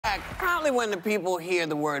Probably when the people hear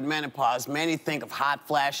the word menopause, many think of hot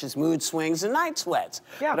flashes, mood swings, and night sweats.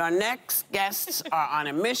 Yeah. But our next guests are on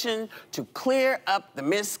a mission to clear up the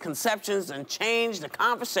misconceptions and change the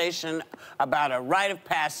conversation about a rite of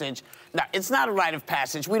passage. Now, it's not a rite of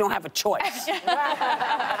passage. We don't have a choice.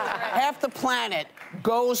 Half the planet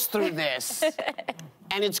goes through this,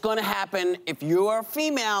 and it's going to happen. If you're a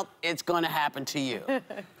female, it's going to happen to you.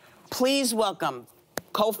 Please welcome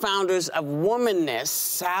co-founders of Womaness,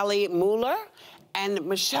 Sally Mueller and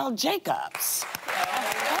Michelle Jacobs.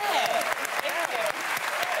 Hey.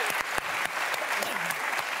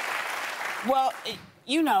 Well,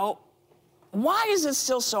 you know, why is it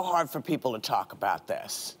still so hard for people to talk about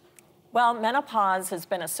this? Well, menopause has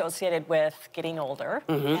been associated with getting older,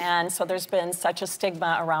 and so there's been such a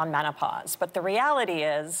stigma around menopause. But the reality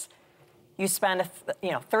is, you spend,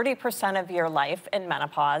 30% of your life in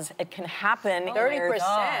menopause. It can happen. 30%?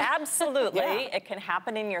 Absolutely. Yeah. It can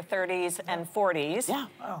happen in your 30s and 40s. Yeah.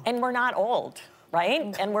 Oh. And we're not old,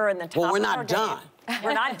 right? And we're in the top Well, we're of our not game. done.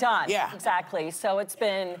 We're not done. Yeah. Exactly. So it's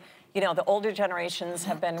been, the older generations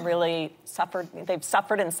have been really suffered. They've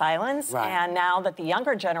suffered in silence. Right. And now that the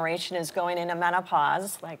younger generation is going into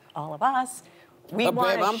menopause, like all of us, we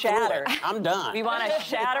want to shatter. I'm done. We want to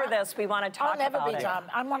shatter this. We want to talk about it. I'll never be done.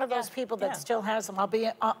 I'm one of those people that still has them. I'll be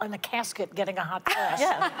in a casket getting a hot flash.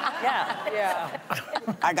 Yeah.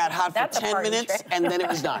 I got hot That's for a 10 party minutes, trick. and then it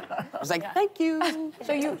was done. I was like, thank you.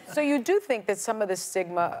 So you do think that some of the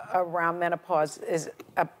stigma around menopause is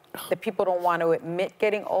that people don't want to admit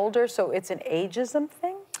getting older, so it's an ageism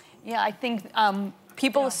thing? Yeah, I think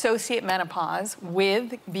people associate menopause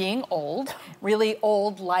with being old, really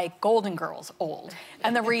old like Golden Girls old.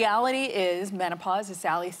 And the reality is menopause, as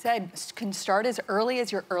Sally said, can start as early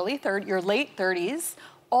as your late 30s,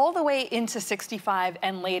 all the way into 65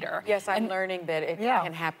 and later. Yes, I'm learning that it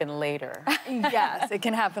can happen later. Yes, it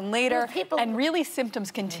can happen later. Well, and really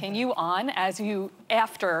symptoms continue on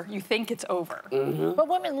after you think it's over.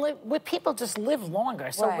 But people just live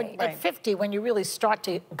longer. So at 50, when you really start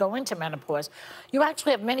to go into menopause, you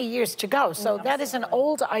actually have many years to go. So that is an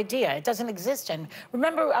old idea. It doesn't exist. And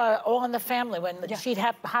remember All in the Family, when she'd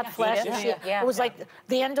have hot flashes? It was like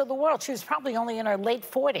the end of the world. She was probably only in her late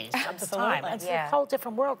 40s at the time. It's a whole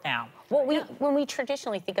different world now. Well, when we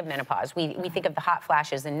traditionally think of menopause, we think of the hot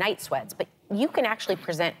flashes and night sweats, but you can actually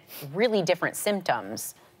present really different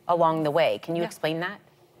symptoms along the way. Can you explain that?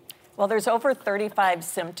 Well, there's over 35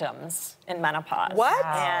 symptoms in menopause. What?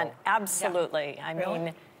 And absolutely. I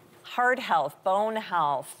mean, heart health, bone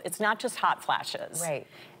health. It's not just hot flashes. Right.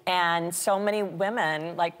 And so many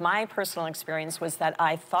women, like my personal experience was that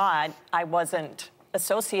I thought I wasn't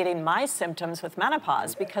associating my symptoms with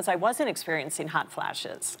menopause because I wasn't experiencing hot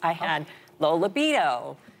flashes. I had low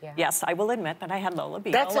libido. Yeah. Yes, I will admit that I had low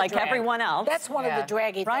libido, like everyone else. That's one of the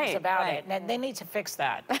draggy things about it. And they need to fix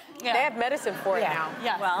that. They have medicine for it now.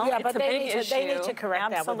 Well, it's but a big issue. they need to correct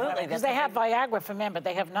that with women. Because they have Viagra for men, but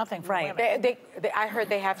they have nothing for women. I heard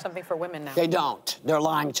they have something for women now. They don't. They're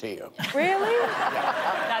lying to you. Really?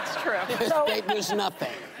 That's true. There's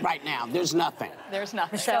nothing right now. There's nothing. There's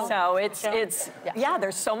nothing. So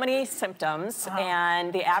there's so many symptoms,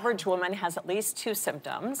 and the average woman has at least 2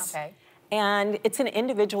 symptoms. Okay. And it's an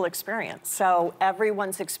individual experience. So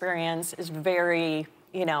everyone's experience is very,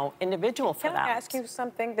 individual for them. Can I ask you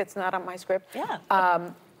something that's not on my script?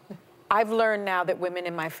 Yeah. I've learned now that women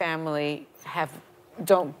in my family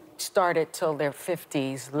don't start it till their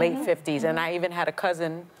 50s, late 50s, and I even had a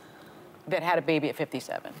cousin that had a baby at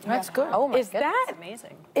 57. That's good. Oh my goodness. That's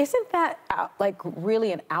amazing. Isn't that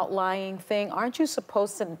really an outlying thing? Aren't you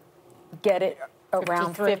supposed to get it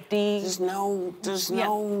around 50? There's no.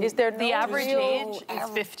 Is there The average age is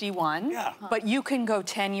 51, but you can go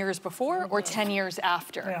 10 years before or 10 years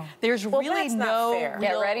after. Yeah. There's really that's not fair.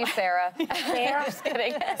 Get ready, Sarah. Fair? Just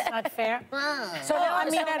kidding. That's not fair. So I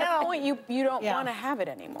mean, at a point, you don't want to have it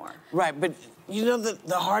anymore. Right, but the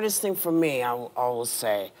hardest thing for me, I will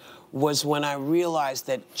say, was when I realized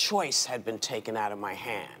that choice had been taken out of my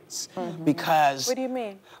hands. Because... What do you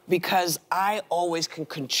mean? Because I always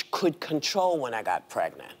could control when I got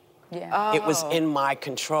pregnant. Yeah. It was in my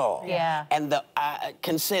control. Yeah. And I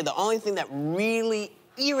can say the only thing that really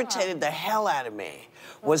irritated the hell out of me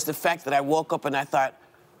was the fact that I woke up and I thought,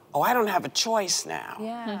 oh, I don't have a choice now.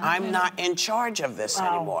 Yeah. I'm not in charge of this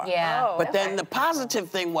anymore. Yeah. But then the positive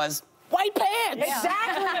thing was, white pants!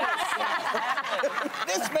 Exactly.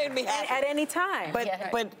 This made me happy. At any time.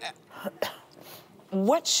 But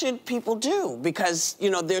what should people do? Because,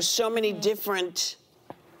 there's so many different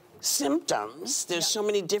symptoms. There's so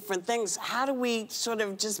many different things. How do we sort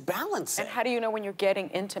of just balance it? And how do you know when you're getting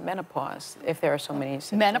into menopause if there are so many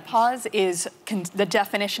symptoms? Menopause is, the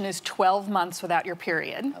definition is 12 months without your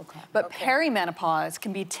period. Okay. But perimenopause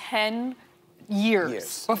can be 10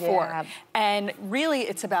 years before. Yeah. And really,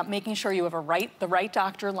 it's about making sure you have the right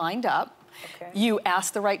doctor lined up. Okay. You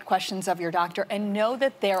ask the right questions of your doctor and know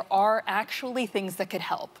that there are actually things that could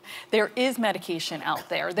help. There is medication out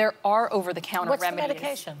there. There are over-the-counter remedies. What's the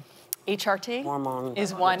medication? HRT Hormone.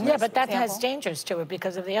 is one. Yeah, but that example. has dangers to it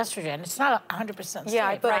because of the estrogen. It's not 100% safe.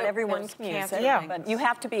 Yeah, but Not everyone can use it, Yeah. but you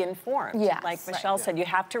have to be informed. Yes. Like Michelle said, you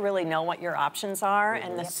have to really know what your options are,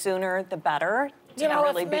 and the sooner the better. You know,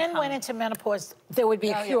 really if men went into menopause, there would be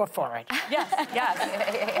a cure for it. Yes,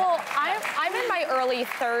 yes. Well, I'm in my early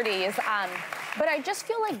 30s, but I just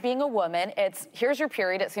feel like being a woman, here's your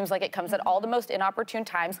period. It seems like it comes at all the most inopportune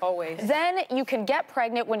times. Always. Then you can get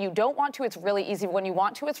pregnant when you don't want to. It's really easy. When you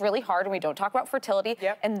want to, it's really hard, and we don't talk about fertility.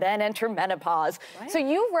 Yep. And then enter menopause. Right. So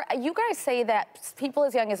you guys say that people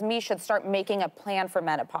as young as me should start making a plan for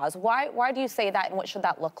menopause. Why do you say that, and what should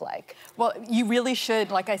that look like? Well, you really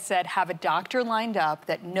should, like I said, have a doctor lined up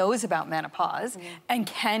that knows about menopause and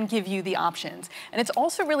can give you the options. And it's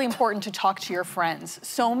also really important to talk to your friends.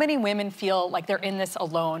 So many women feel like they're in this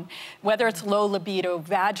alone, whether it's low libido,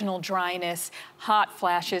 vaginal dryness, hot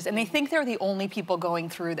flashes, and they think they're the only people going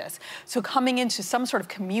through this. So coming into some sort of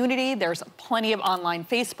community, there's plenty of online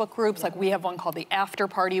Facebook groups, like we have one called the After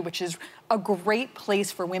Party, which is a great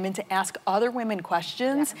place for women to ask other women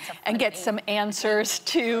questions and get some answers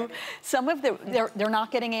to some of they're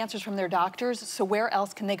not getting answers from their doctors, so where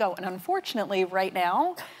else can they go? And unfortunately, right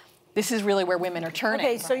now, this is really where women are turning.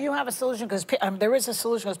 Okay, so you have a solution, because there is a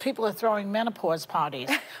solution, because people are throwing menopause parties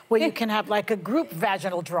where you can have like a group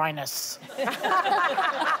vaginal dryness.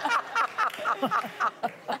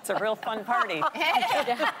 It's a real fun party.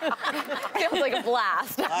 Feels like a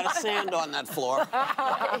blast. A lot of sand on that floor.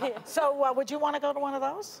 So would you want to go to one of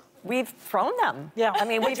those? We've thrown them. Yeah. I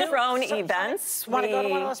mean, we've Would you? thrown events. Want to go to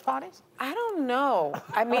one of those parties? I don't know.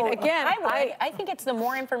 I mean, again, I think it's the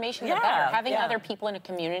more information, the better. Having other people in a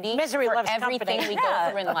community Misery for loves everything company. we go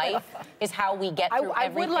through in life is how we get through I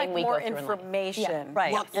would everything like we more go through in life. information.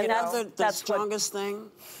 Right. Well, And you know, the that's strongest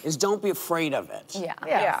thing is don't be afraid of it. Yeah.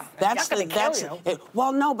 Yeah. That's Not the gonna kill you.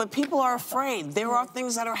 well, no, but people are afraid. There are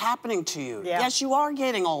things that are happening to you. Yeah. Yes, you are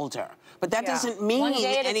getting older, but that doesn't One mean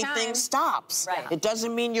day at a anything time. stops. Right. It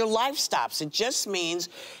doesn't mean your life stops. It just means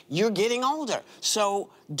you're getting older. So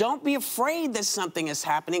don't be afraid that something is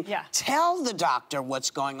happening. Yeah. Tell the doctor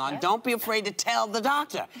what's going on. Don't be afraid to tell the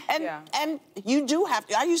doctor. And you do have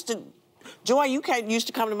to. Joy, you used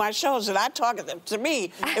to come to my shows, and to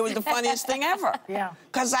me, it was the funniest thing ever. Yeah.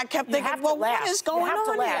 Because I kept You thinking, have to well, laugh. what is going You have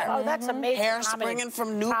to on laugh. here? Oh, that's amazing. Hair comedy springing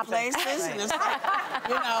from new topic. places, and it's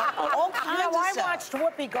like, all kinds of I stuff. watched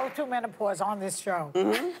Whoopi go through menopause on this show.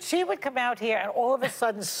 She would come out here, and all of a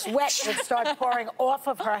sudden, sweat would start pouring off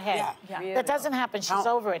of her head. Yeah. That doesn't happen. She's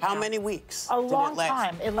over it How now. many weeks? A did long it last?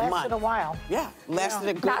 time. It lasted month. a while. Yeah, lasted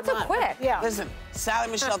a good Not so month. quick. Yeah. Listen,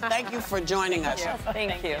 Sally Michelle, thank you for joining us.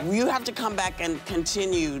 Thank you. You have to come back and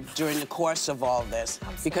continue during the course of all this,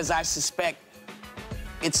 because I suspect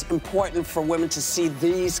it's important for women to see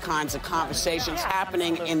these kinds of conversations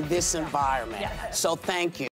happening in this environment. So thank you.